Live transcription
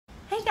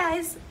Hey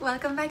guys,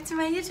 welcome back to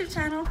my YouTube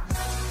channel.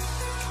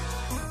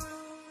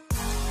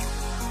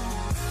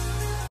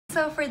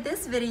 So for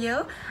this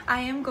video,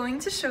 I am going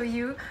to show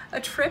you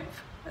a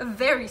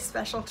very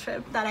special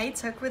trip that I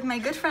took with my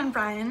good friend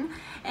Bryan,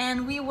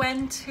 and we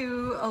went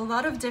to a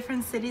lot of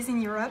different cities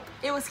in Europe.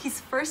 It was his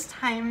first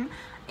time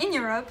in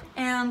Europe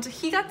and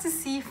he got to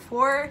see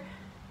 4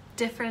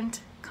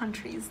 different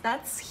countries.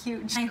 That's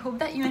huge. I hope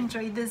that you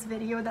enjoyed this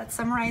video that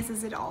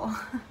summarizes it all.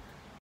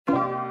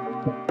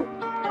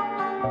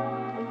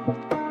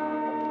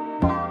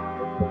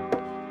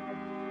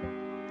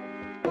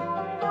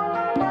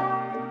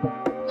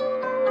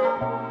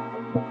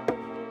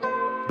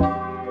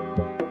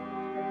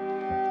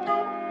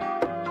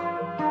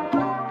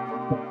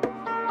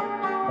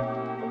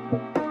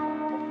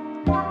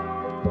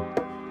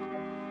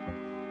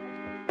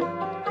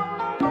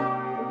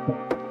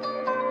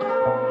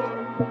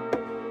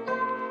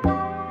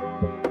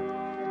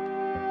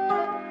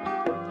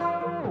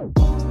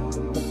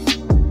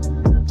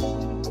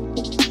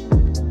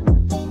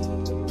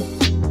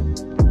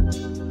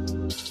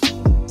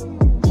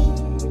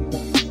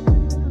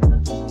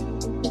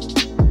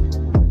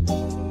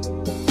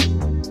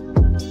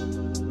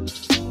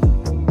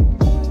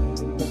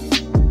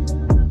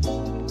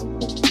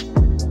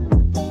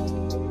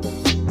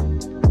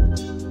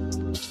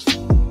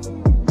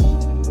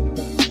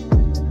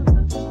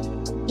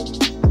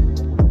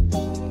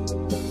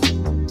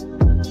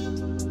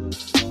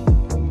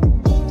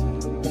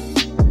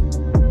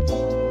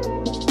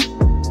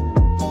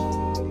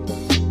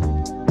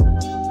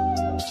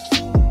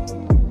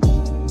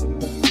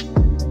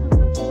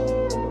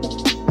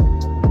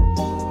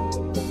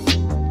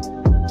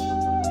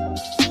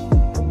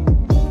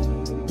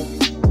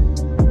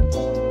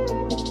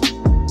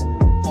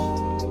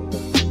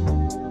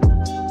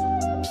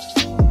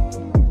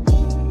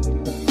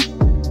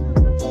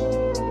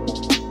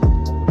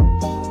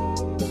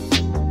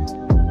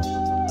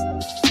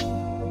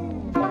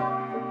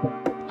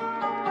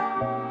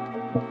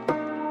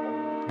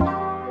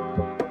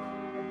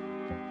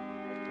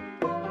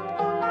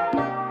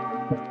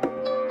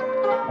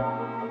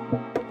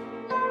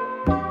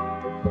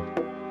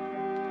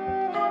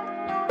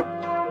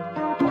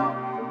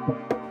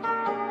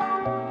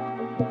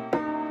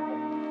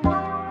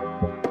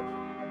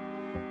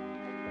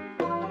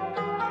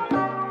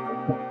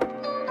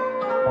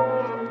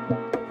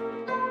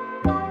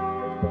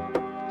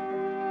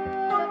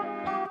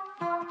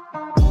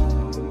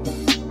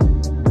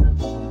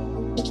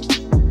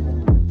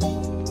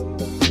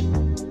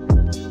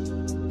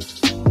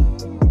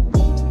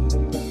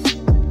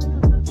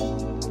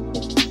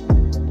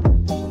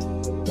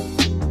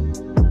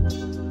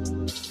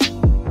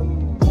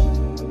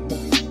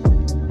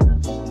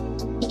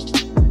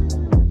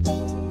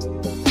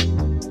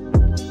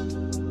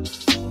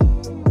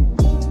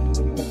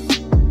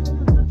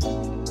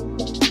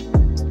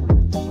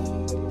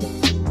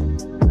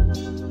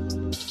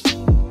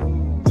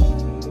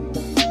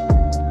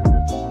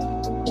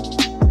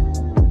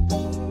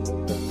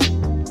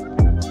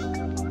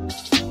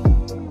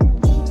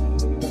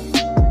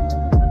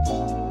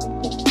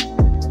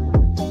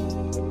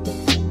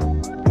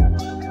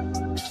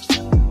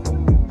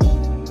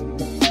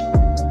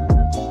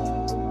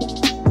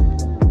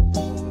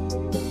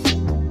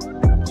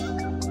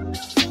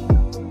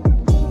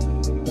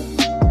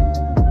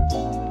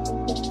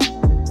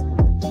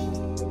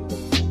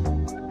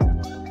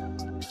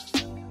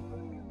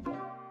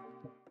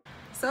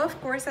 So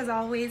of course, as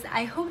always,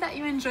 I hope that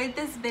you enjoyed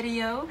this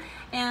video.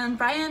 And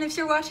Bryan, if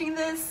you're watching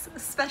this,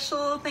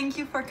 special thank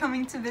you for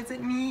coming to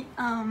visit me.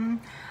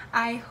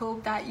 I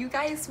hope that you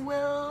guys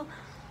will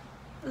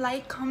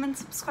like, comment,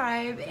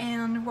 subscribe,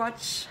 and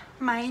watch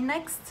my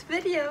next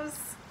videos.